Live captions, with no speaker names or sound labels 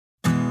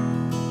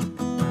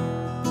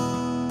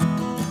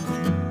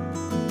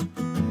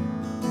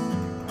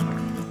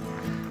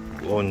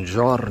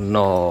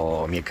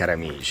Buongiorno miei cari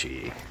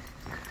amici,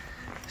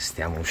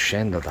 stiamo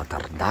uscendo da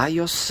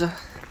Tardajos,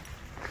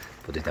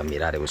 potete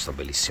ammirare questo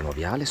bellissimo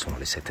viale, sono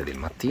le 7 del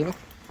mattino,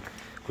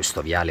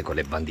 questo viale con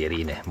le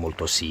bandierine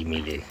molto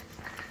simili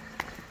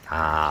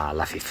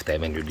alla Fifth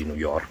Avenue di New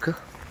York.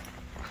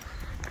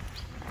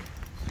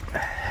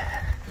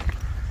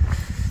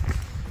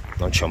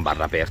 Non c'è un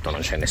bar aperto,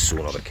 non c'è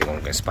nessuno, perché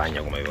comunque in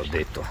Spagna, come vi ho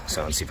detto, se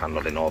non si fanno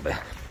le 9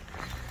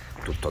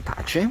 tutto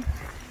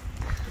tace.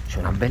 C'è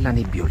una bella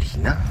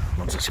nebbiolina,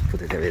 non so se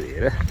potete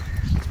vedere,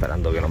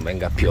 sperando che non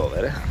venga a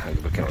piovere,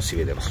 anche perché non si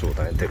vede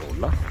assolutamente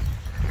nulla.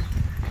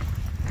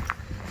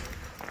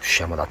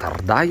 Usciamo da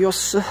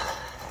Tardajos,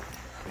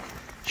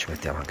 ci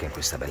mettiamo anche in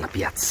questa bella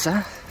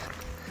piazza.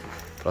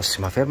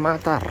 Prossima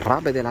fermata,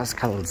 Rabe de las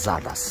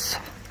Calzadas,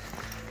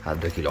 a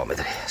 2 km,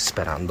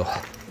 sperando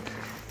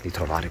di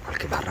trovare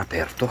qualche bar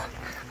aperto,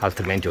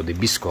 altrimenti ho dei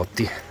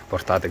biscotti.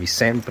 Portatevi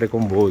sempre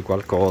con voi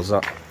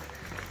qualcosa,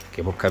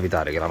 che può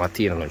capitare che la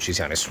mattina non ci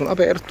sia nessuno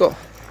aperto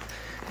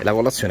e la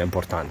colazione è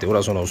importante. Ora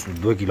sono su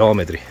 2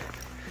 km,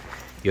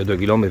 io 2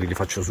 km li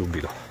faccio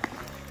subito,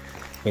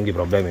 quindi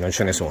problemi non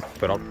ce ne sono,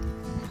 però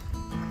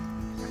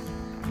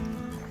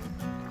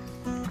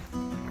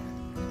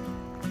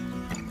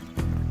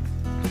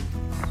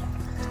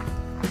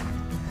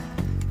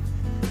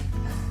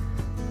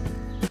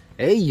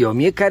e io,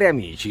 miei cari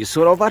amici,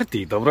 sono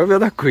partito proprio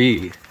da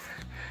qui,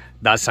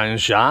 da San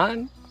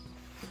Jean.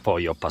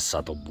 Poi ho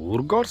passato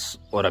Burgos,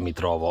 ora mi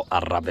trovo a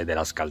Rabe de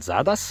las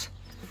Calzadas,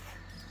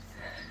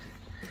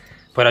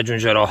 poi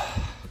raggiungerò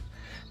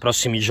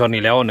prossimi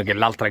giorni León, che è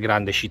l'altra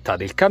grande città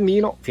del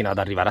Cammino, fino ad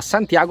arrivare a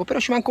Santiago. Però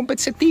ci manca un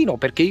pezzettino,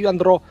 perché io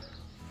andrò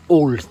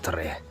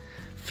oltre,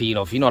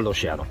 fino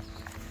all'oceano,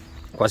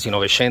 quasi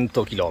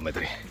 900 km,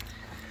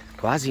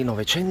 quasi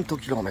 900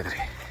 km,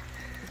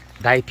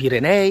 dai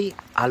Pirenei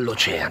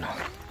all'oceano.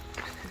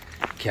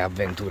 Che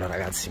avventura,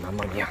 ragazzi,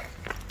 mamma mia,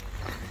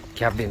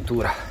 che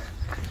avventura!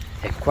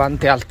 E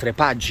quante altre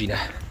pagine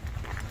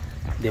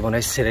devono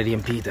essere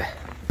riempite.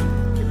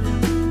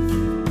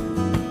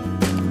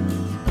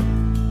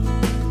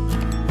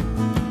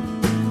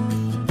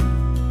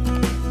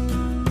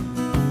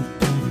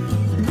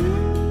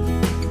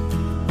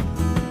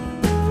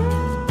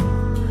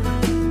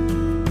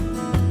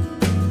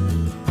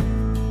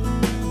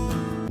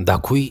 Da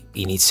qui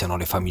iniziano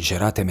le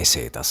famigerate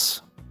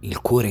mesetas,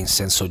 il cuore in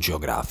senso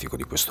geografico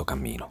di questo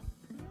cammino.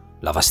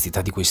 La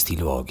vastità di questi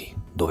luoghi,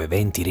 dove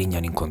venti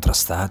regnano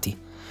incontrastati,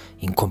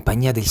 in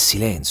compagnia del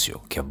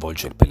silenzio che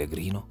avvolge il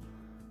pellegrino,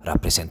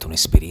 rappresenta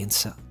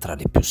un'esperienza tra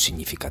le più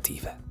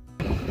significative.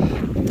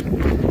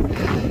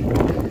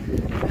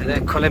 Ed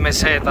ecco le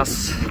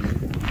mesetas.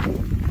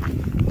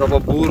 Dopo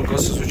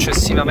Burgos,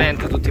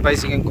 successivamente, tutti i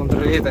paesi che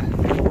incontrerete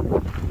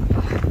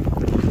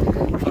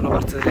fanno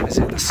parte delle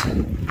mesetas.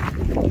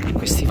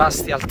 Questi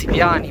vasti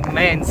altipiani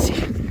immensi,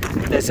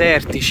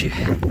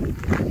 desertici,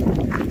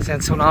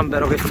 senza un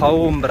albero che fa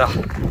ombra,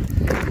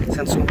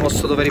 senza un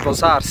posto dove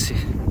riposarsi,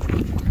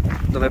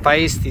 dove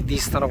paesi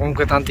distano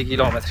comunque tanti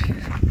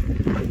chilometri.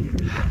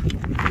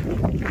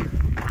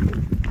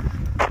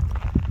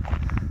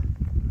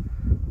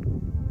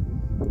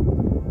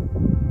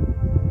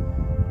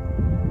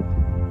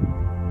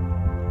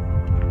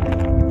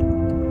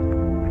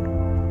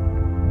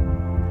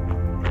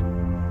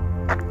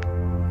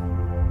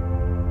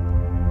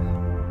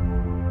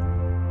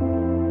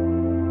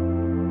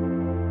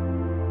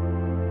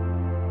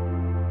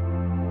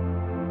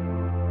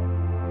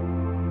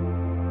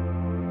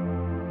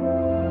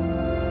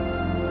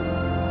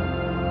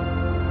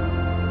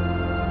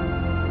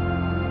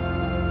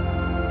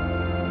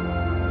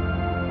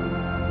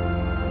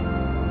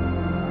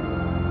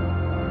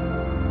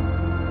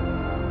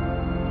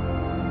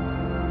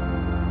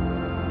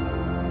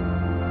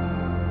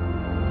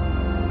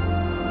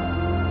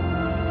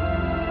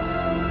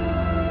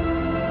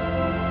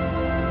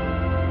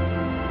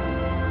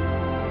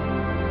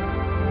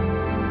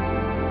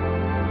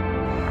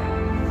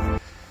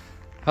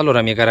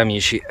 Allora, miei cari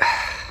amici,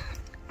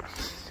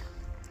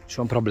 c'è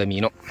un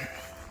problemino.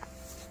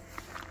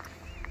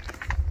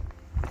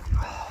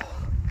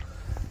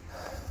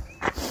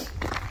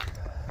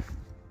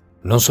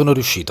 Non sono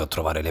riuscito a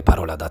trovare le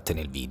parole adatte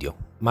nel video,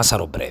 ma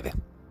sarò breve.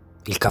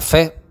 Il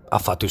caffè ha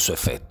fatto il suo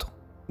effetto.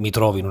 Mi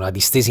trovo in una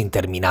distesa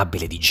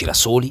interminabile di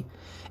girasoli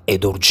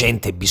ed ho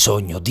urgente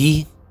bisogno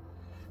di...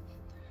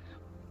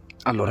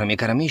 Allora, miei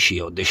cari amici,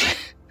 ho deciso,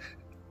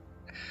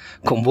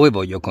 con voi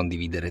voglio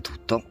condividere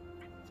tutto.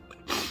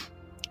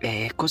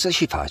 E cosa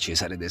ci fa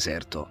Cesare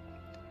deserto,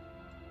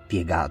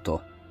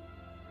 piegato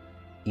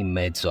in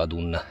mezzo ad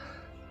una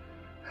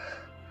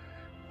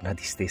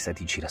distesa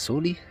di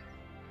girasoli?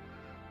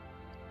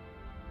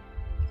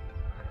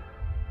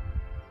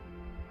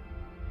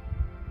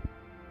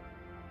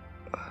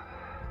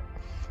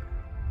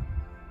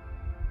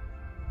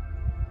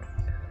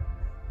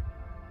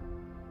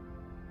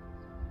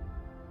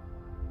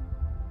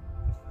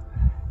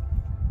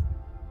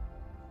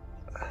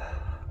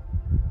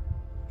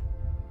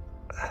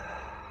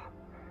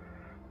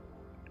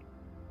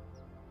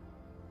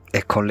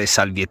 e con le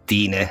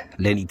salviettine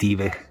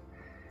lenitive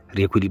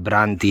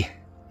riequilibranti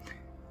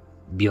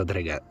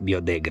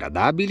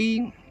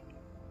biodegradabili.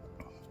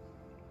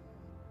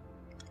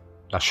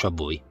 Lascio a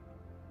voi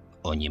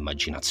ogni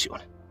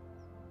immaginazione.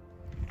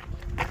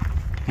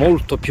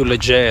 Molto più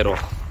leggero,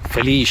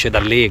 felice ed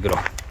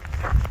allegro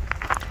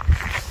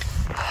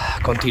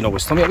continuo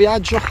questo mio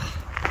viaggio.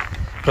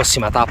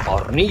 Prossima tappa,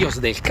 Hornillos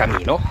del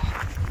Cammino,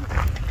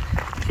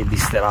 che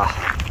disterà,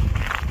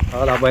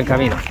 hola, buen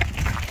camino,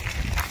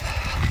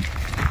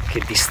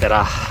 che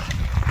disterà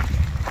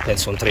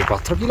penso un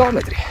 3-4 km.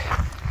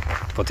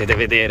 Potete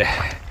vedere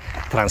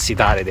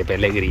transitare dei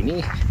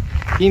pellegrini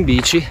in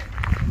bici,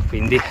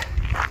 quindi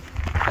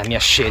la mia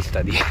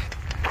scelta di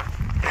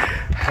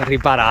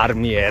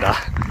ripararmi era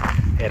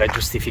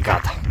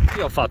giustificata.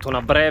 Io ho fatto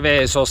una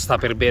breve sosta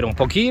per bere un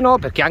pochino,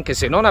 perché anche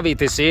se non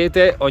avete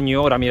sete, ogni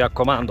ora mi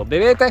raccomando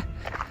bevete.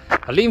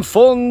 Lì in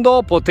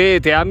fondo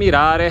potete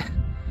ammirare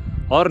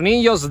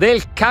Hornillos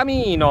del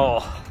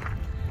Cammino.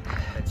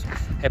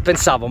 E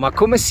pensavo, ma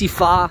come si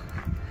fa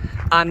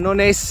a non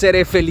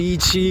essere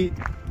felici?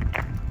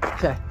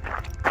 Cioè,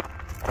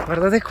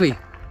 guardate qui.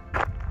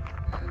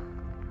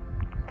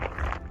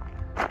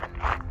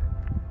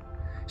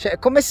 Cioè,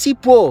 come si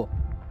può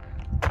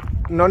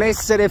non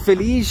essere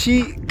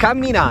felici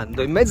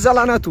camminando in mezzo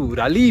alla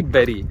natura,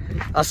 liberi,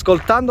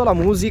 ascoltando la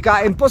musica?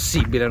 È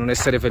impossibile non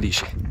essere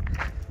felici.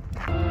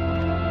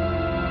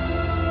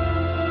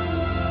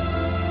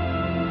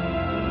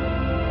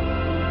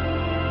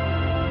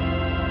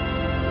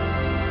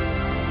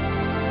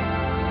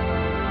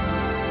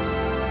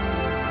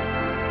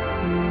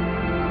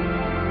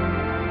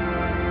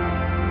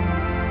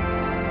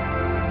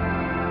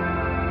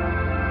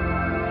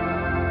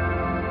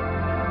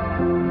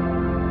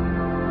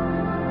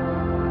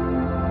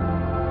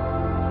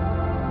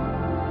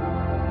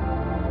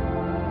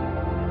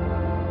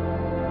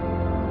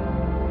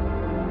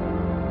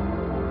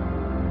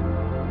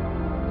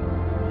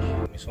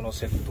 Sono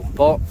seduto un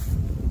po'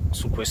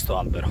 su questo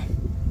albero,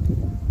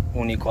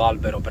 unico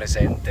albero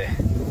presente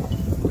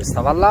in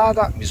questa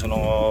vallata. Mi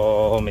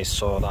sono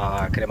messo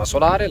la crema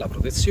solare, la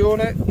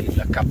protezione,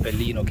 il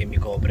cappellino che mi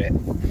copre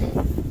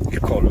il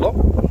collo.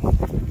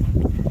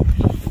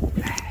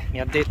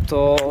 Mi ha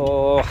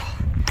detto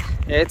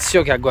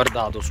Ezio, che ha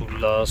guardato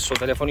sul suo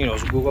telefonino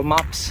su Google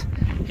Maps,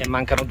 che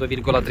mancano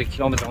 2,3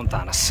 km a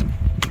Montanas.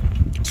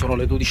 Sono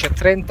le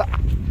 12:30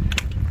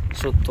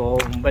 sotto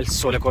un bel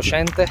sole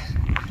cocente.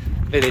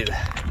 Vedete,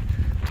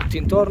 tutto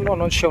intorno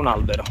non c'è un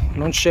albero,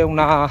 non c'è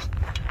una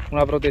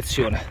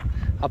protezione,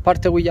 a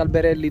parte quegli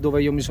alberelli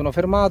dove io mi sono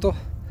fermato.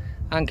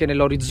 Anche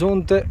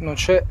nell'orizzonte non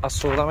c'è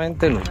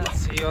assolutamente nulla.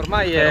 Sì,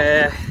 ormai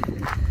è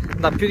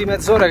da più di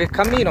mezz'ora che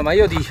cammino, ma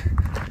io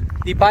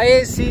di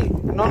paesi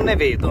non ne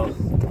vedo.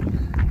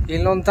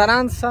 In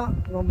lontananza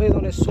non vedo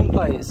nessun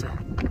paese.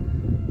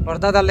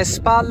 Guardate alle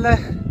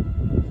spalle,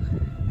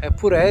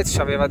 eppure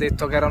Ezio aveva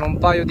detto che erano un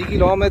paio di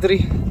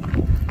chilometri,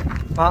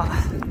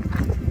 ma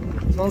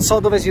non so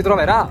dove si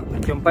troverà,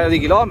 perché un paio di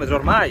chilometri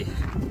ormai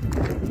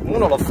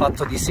uno l'ho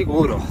fatto di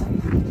sicuro.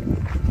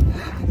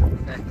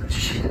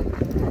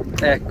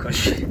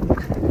 Eccoci.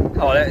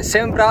 Oh,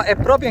 sembra, è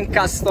proprio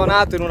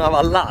incastonato in una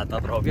vallata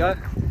proprio,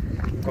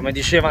 come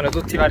dicevano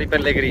tutti i vari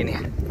pellegrini.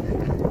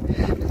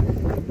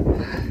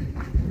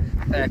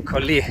 Ecco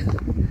lì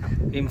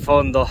in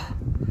fondo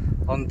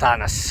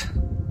Montanas.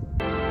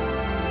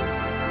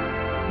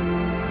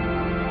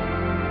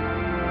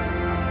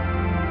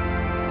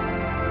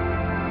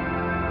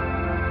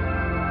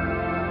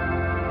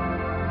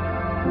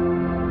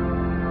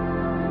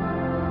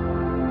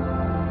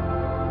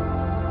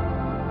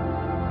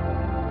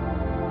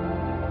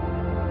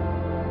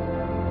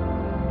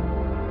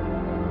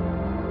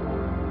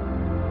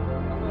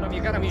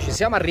 Cari amici,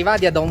 siamo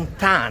arrivati ad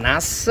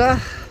Montanas.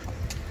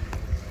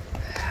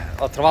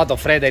 Ho trovato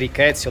Frederick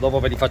e Ezio, dopo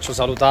ve li faccio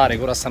salutare,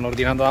 che ora stanno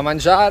ordinando da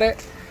mangiare,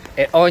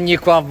 e ogni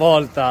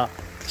volta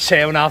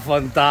c'è una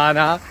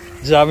fontana.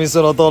 Già mi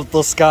sono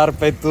tolto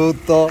scarpe e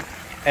tutto.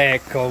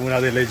 Ecco una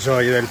delle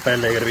gioie del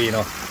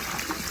pellegrino.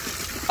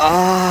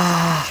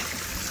 Ah!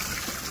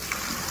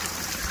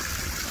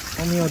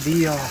 Oh mio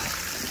Dio!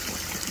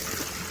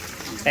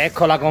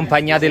 Ecco la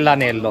compagnia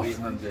dell'anello.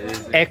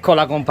 Ecco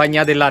la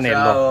compagnia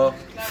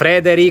dell'anello.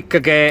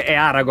 Frederick, che è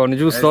Aragorn,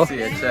 giusto? Sì,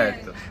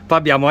 certo. Poi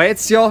abbiamo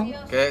Ezio,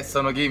 che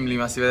sono Gimli,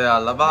 ma si vede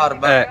dalla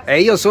barba.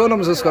 E io sono,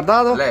 mi sono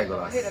scordato?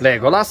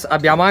 Legolas.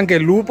 Abbiamo anche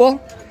il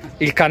lupo,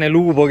 il cane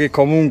lupo, che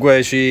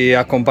comunque ci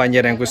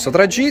accompagnerà in questo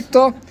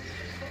tragitto.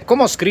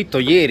 Come ho scritto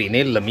ieri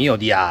nel mio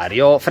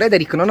diario,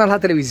 Frederick non ha la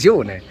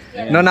televisione,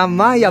 non ha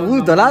mai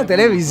avuto la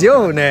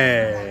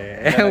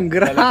televisione. È un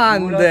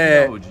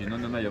grande.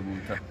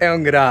 È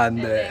un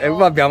grande. E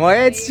poi abbiamo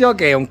Ezio,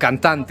 che è un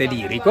cantante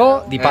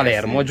lirico di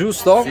Palermo, sì.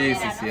 Giusto? Sì,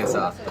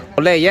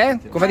 esatto. Lei è?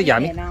 Come ti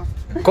chiami?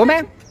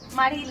 Come?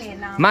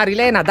 Marilena.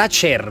 Marilena da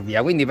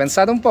Cervia, quindi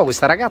pensate un po',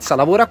 questa ragazza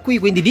lascia qui,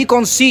 quindi vi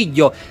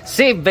consiglio,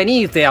 se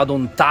venite ad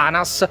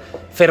Montanas,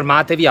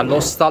 fermatevi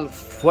all'hostel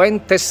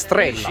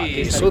Fuentestrella.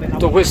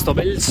 Sotto questo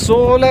bel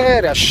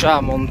sole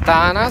lasciamo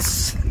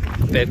Montanas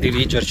per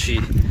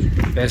dirigerci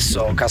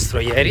verso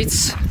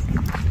Castrojeriz,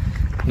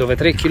 dove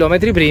 3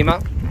 km prima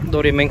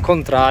dovremmo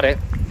incontrare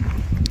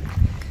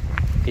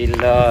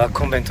il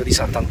convento di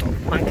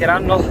Sant'Anton.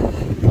 Mancheranno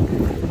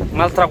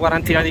un'altra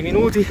quarantina di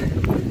minuti.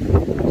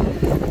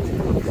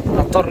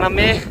 Attorno a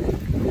me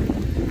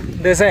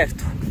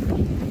deserto.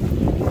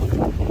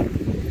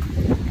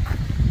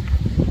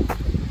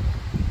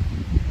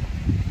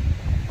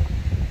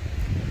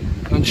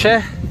 Non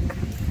c'è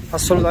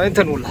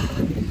assolutamente nulla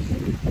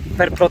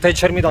per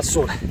proteggermi dal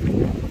sole.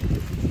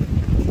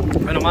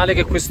 Meno male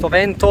che questo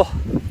vento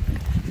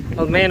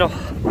almeno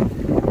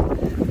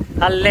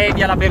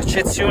allevia la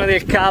percezione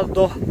del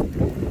caldo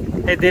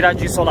e dei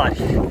raggi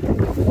solari.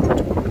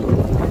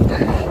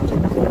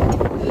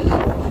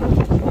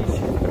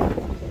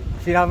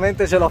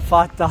 Finalmente ce l'ho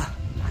fatta.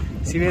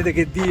 Si vede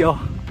che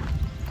Dio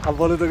ha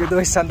voluto che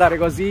dovesse andare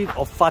così.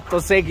 Ho fatto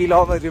 6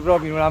 km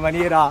proprio in una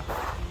maniera.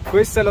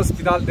 Questo è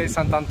l'ospedale di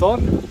San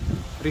Antón,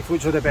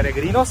 rifugio dei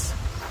pellegrinos.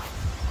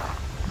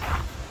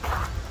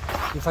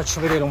 Vi faccio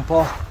vedere un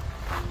po'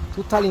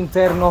 tutto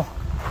all'interno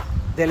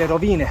delle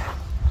rovine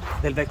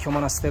del vecchio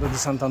monastero di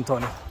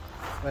Sant'Antonio.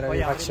 Ora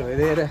vi faccio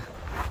vedere.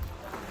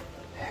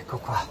 Ecco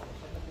qua.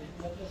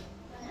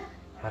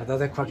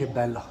 Guardate qua che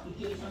bello.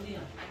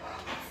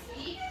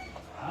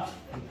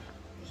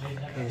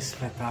 Che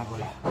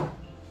spettacolo.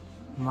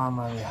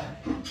 Mamma mia.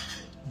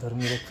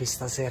 Dormire qui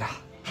stasera.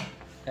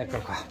 Ecco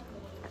qua.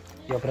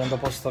 Io prendo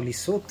posto lì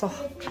sotto.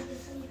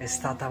 È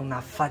stata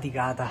una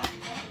faticata,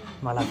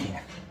 ma alla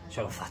fine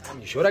ce l'ho fatta.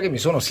 Amici, ora che mi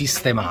sono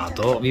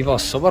sistemato, vi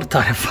posso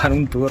portare a fare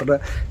un tour.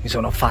 Mi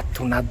sono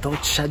fatto una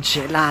doccia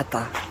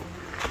gelata,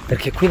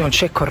 perché qui non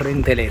c'è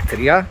corrente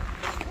elettrica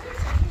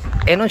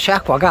e non c'è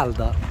acqua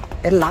calda,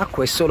 e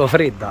l'acqua è solo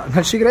fredda.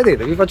 Non ci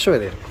credete? Vi faccio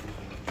vedere.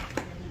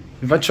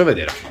 Vi faccio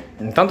vedere.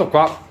 Intanto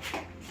qua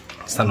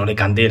stanno le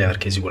candele,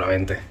 perché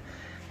sicuramente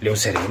le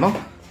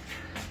useremo.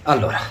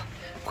 Allora,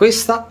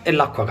 questa è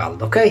l'acqua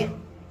calda, ok?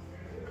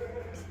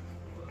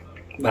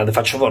 Guardate,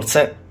 faccio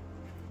forza,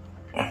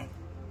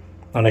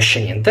 non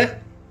esce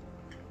niente.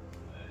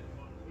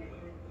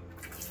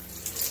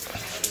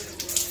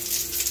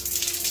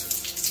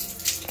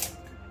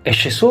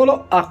 Esce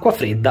solo acqua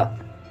fredda.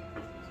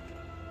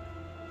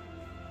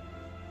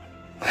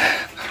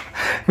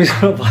 Mi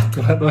sono fatto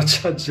una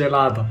doccia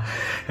gelata.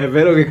 È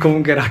vero che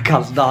comunque era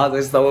caldato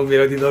e stavo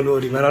pieno di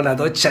dolori, però una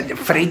doccia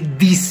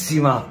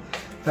freddissima.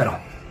 Però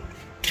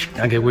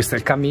anche questo è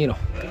il cammino.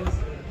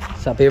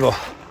 Sapevo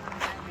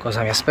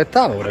cosa mi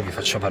aspettavo. Ora vi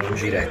faccio fare un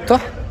giretto.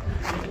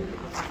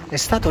 È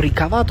stato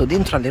ricavato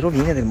dentro alle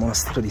rovine del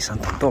monastero di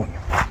Sant'Antonio.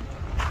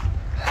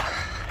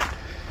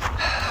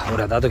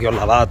 Ora, dato che ho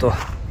lavato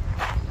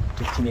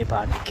tutti i miei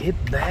panni, che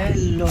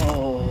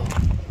bello!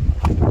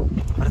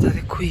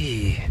 Guardate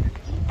qui.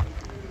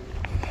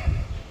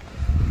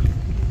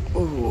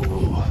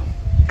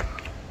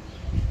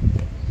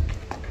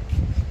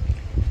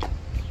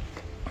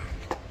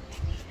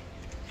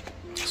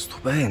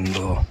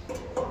 Stupendo.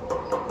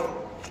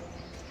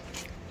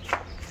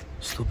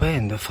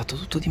 Stupendo, è fatto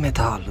tutto di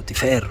metallo, di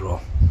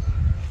ferro.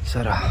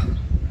 Sarà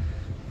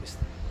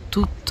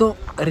tutto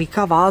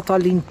ricavato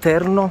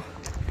all'interno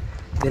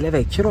delle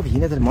vecchie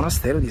rovine del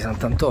monastero di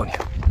Sant'Antonio.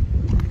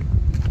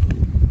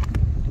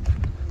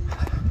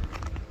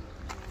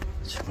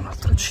 Facciamo un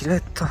altro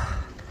giretto.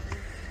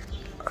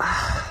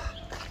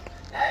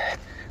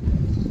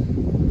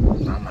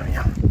 Mamma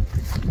mia,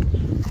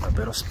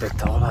 davvero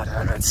spettacolare,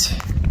 ragazzi.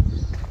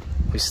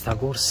 Questa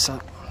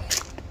corsa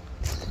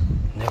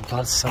ne è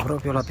valsa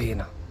proprio la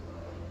pena.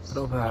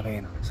 Proprio la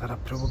pena. Sarà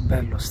proprio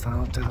bello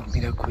stanotte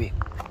dormire qui.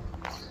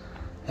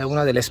 È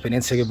una delle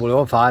esperienze che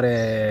volevo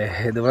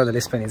fare ed è una delle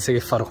esperienze che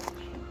farò.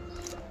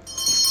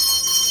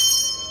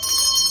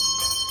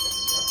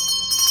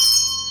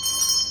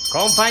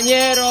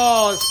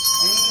 Compañeros,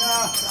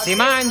 si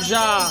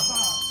mangia.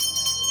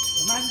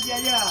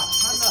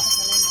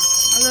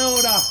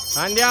 Allora,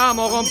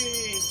 andiamo,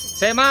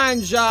 se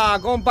mangia,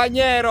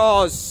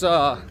 compañeros.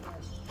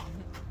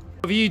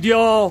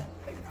 Video,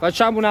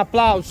 facciamo un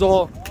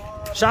applauso.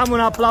 Facciamo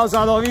un applauso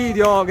allo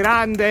video,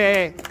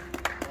 grande.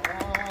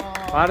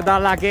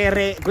 Guardala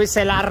che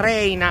questa è la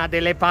reina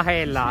delle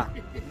paella.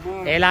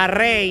 È la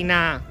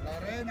reina.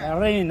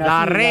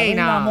 La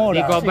reina. Mora,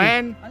 Dico sì.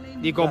 ben?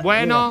 Dico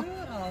bueno?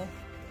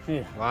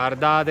 Sì.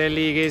 Guardate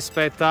lì che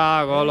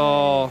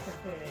spettacolo.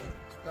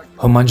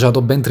 Ho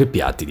mangiato ben 3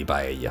 piatti di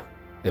paella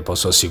e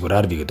posso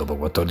assicurarvi che dopo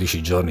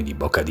 14 giorni di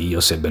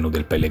bocadillos e menù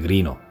del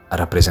pellegrino ha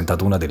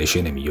rappresentato una delle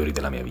cene migliori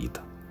della mia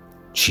vita.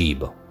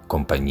 Cibo,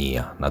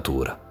 compagnia,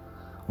 natura.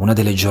 Una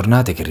delle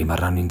giornate che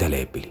rimarranno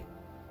indelebili.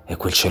 E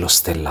quel cielo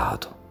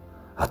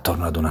stellato,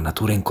 attorno ad una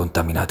natura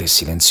incontaminata e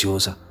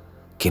silenziosa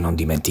che non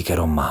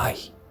dimenticherò mai.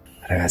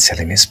 Ragazzi,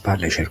 alle mie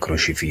spalle c'è il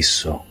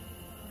crocifisso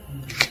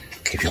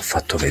che vi ho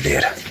fatto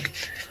vedere.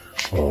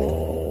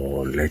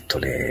 Ho letto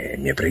le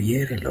mie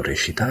preghiere, le ho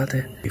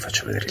recitate. Vi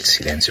faccio vedere il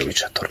silenzio che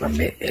c'è attorno a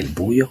me e il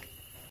buio.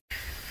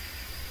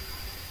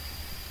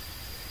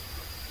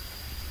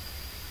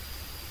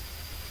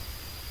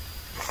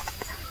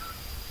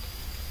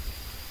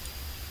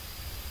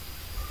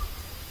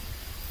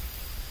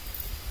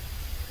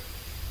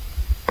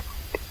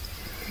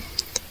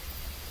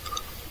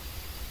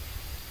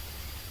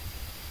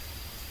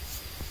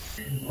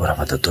 Ora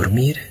vado a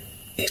dormire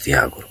e vi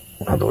auguro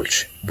una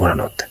dolce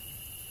buonanotte.